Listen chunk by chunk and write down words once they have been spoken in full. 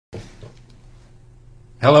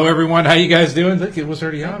Hello, everyone. How you guys doing? Look, it was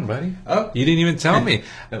already on, buddy. Oh. You didn't even tell me.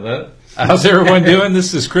 Hello. How's everyone doing?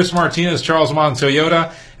 This is Chris Martinez, Charles Mon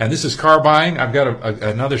Toyota, and this is Car Buying. I've got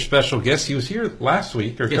another special guest. He was here last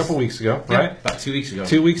week or a couple weeks ago, right? About 2 weeks ago.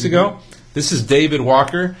 2 weeks ago. This is David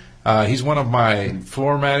Walker. He's one of my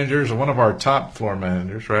floor managers, or one of our top floor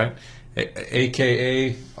managers, right?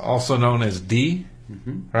 AKA, also known as D,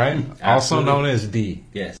 right? Absolutely. Also known as D.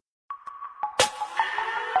 Yes.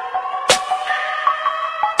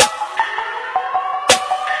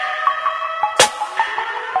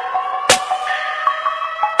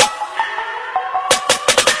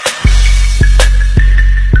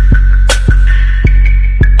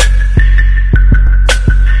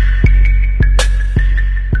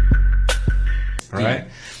 Right?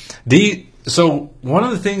 So one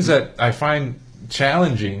of the things that I find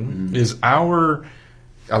challenging is a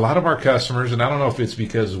lot of our customers, and I don't know if it's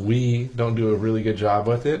because we don't do a really good job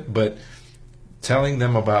with it, but telling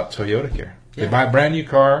them about Toyota Care. They buy a brand new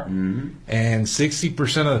car, and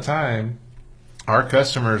 60% of the time, our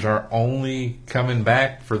customers are only coming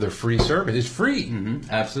back for their free service. It's free.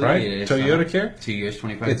 Absolutely. Right? It is, Toyota Care? 2 years,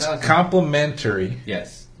 25,000. It's complimentary.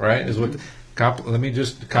 Yes. Right? Is what. Let me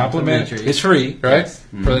just compliment. Complimentary. It's free, right? Yes.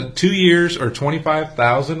 For 2 years or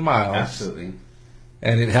 25,000 miles. Absolutely.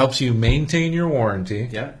 And it helps you maintain your warranty.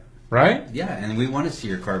 Yeah. Right? Yeah, and we want to see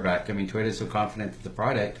your car back. I mean, Toyota's so confident with the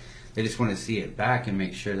product, they just want to see it back and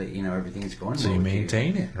make sure that, everything's going So well you with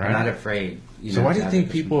maintain it, right? We're not afraid. So why do to you have think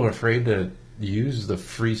a people are afraid to use the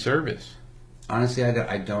free service? Honestly,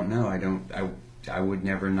 I don't know. I would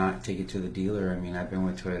never not take it to the dealer. I mean, I've been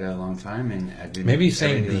with Toyota a long time, and I've been Maybe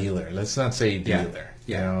saying dealer. Let's not say Yeah. dealer.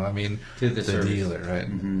 Yeah. I mean, To the service. dealer, right?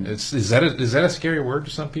 Is that a scary word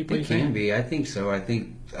to some people? It you can think? be. I think so. I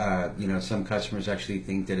think some customers actually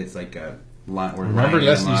think that it's like a line. Remember,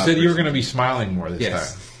 Leslie, you said you were going to be smiling more this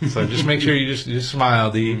Yes. time. So just make sure you just smile,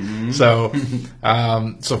 D. So,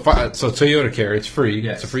 so Toyota Care, it's free.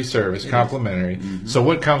 Yes. It's a free service, It is. complimentary. So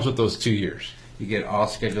what comes with those 2 years? You get all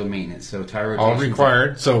scheduled maintenance. So tire All rotations.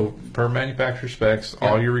 required. So per manufacturer specs, Yeah.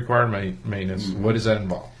 all your required maintenance. What does that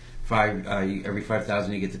involve? Every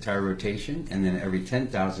 5,000 you get the tire rotation, and then every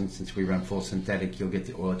 10,000, since we run full synthetic, you'll get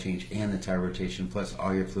the oil change and the tire rotation, plus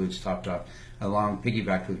all your fluids topped off, along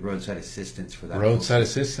piggybacked with roadside assistance for that. Roadside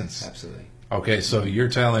assistance. Absolutely. Okay, so you're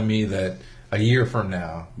telling me that a year from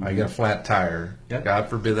now, I get a flat tire. Yep. God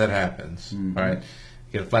forbid that happens. Right?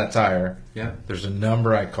 Get a flat tire. Yeah. There's a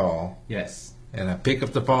number I call. Yes. And I pick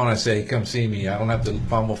up the phone. I say, "Come see me. I don't have to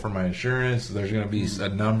fumble for my insurance. There's going to be a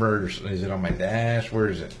number. Is it on my dash? Where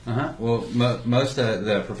is it?" Well, most of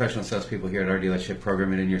the professional salespeople here at our dealership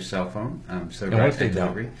program it in your cell phone. So And what if they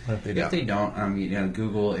don't? If they don't,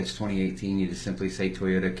 Google. It's 2018. You just simply say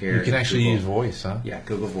Toyota Care. You can actually Google. use voice, huh? Yeah,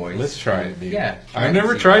 Google Voice. Let's try it, dude. Yeah, I've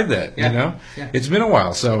never tried that. Yeah. It's been a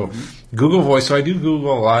while. So Google Voice. So I do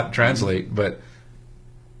Google a lot, translate, but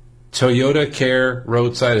Toyota Care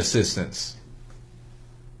roadside assistance.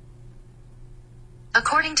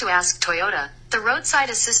 According to Ask Toyota, the roadside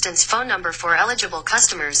assistance phone number for eligible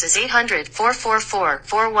customers is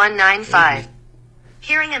 800-444-4195.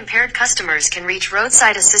 Hearing impaired customers can reach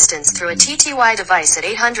roadside assistance through a TTY device at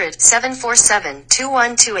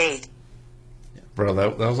 800-747-2128. Bro,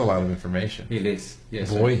 that was a lot of information. It is. Yes.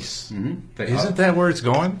 Voice. But Isn't that where it's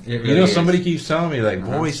going? It really is. Somebody keeps telling me,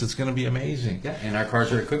 voice, it's going to be amazing. Yeah, and our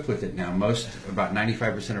cars are equipped with it now. About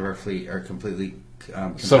 95% of our fleet are completely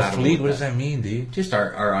So compatible fleet, with what does that mean, dude? Just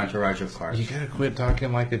our entourage of cars. You gotta quit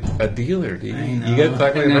talking like a dealer, dude. I know. You gotta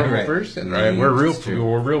talk like a I know, normal right. person, right? Yeah, We're real. it's true.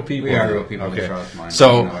 We're real people. We are real people in Okay. Charles Mine. I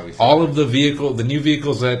So know why we say all that. of the new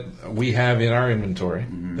vehicles that we have in our inventory,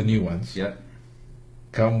 the new ones, Yep.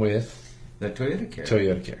 come with The Toyota Care.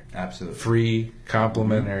 Toyota Care, Absolutely. free,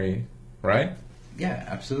 complimentary, right? Yeah,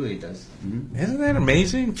 absolutely it does. Isn't that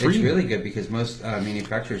amazing? Free. It's really good because most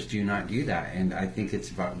manufacturers do not do that, and I think it's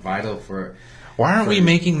vital for. Why aren't we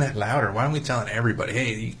making that louder? Why aren't we telling everybody,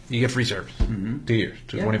 hey, you get free service, 2 years,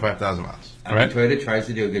 to 25,000 miles, I mean, right? Toyota tries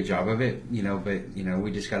to do a good job of it, but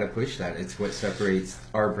we just got to push that. It's what separates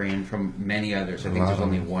our brand from many others. I think there's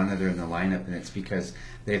only one other in the lineup, and it's because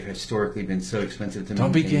they've historically been so expensive to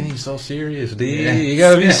Don't be maintain. getting so serious, D. Yeah. You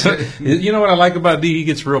gotta be. You know what I like about D? He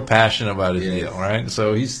gets real passionate about his Yes. deal, right?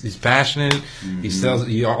 So he's passionate. He sells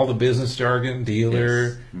all the business jargon,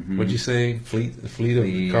 dealer. Yes. What'd you say? Fleet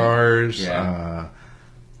of cars. Yeah.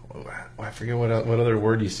 I forget what other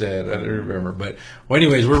word you said. I don't remember. But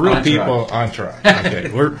anyways, we're real people. Entourage.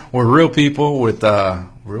 Okay, we're real people with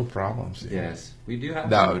real problems. Dude. Yes, we do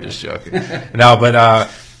have. No, I'm just joking. No, but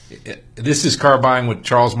this is Car Buying with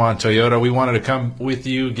Charles Mon Toyota. We wanted to come with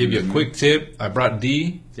you, give you a quick tip. I brought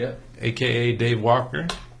D, Yep. a.k.a. Dave Walker.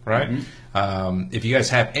 right? If you guys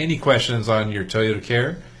have any questions on your Toyota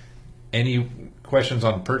Care, any questions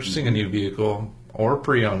on purchasing a new vehicle or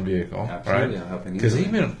pre-owned vehicle, Absolutely, right? I'll help any Because way.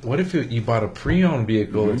 even what if you bought a pre-owned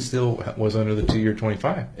vehicle that still was under the 2-year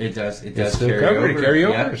 25? It does. It It's does still carry covered. over. It carry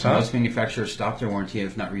Yeah, overs, huh? most manufacturers stop their warranty,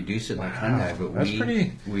 if not reduce it, like Hyundai. But That's we,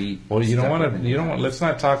 pretty. We Well, you don't stuck want with to. You don't want. Let's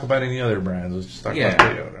not talk about any other brands. Let's just talk Yeah.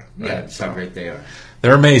 about Toyota. Yeah, right? that's how great they are.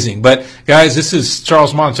 They're amazing. But guys, this is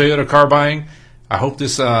Charles Mont, Toyota Car Buying. I hope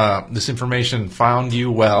this this information found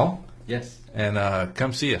you well, Yes. and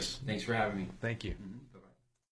come see us. Thanks for having me. Thank you.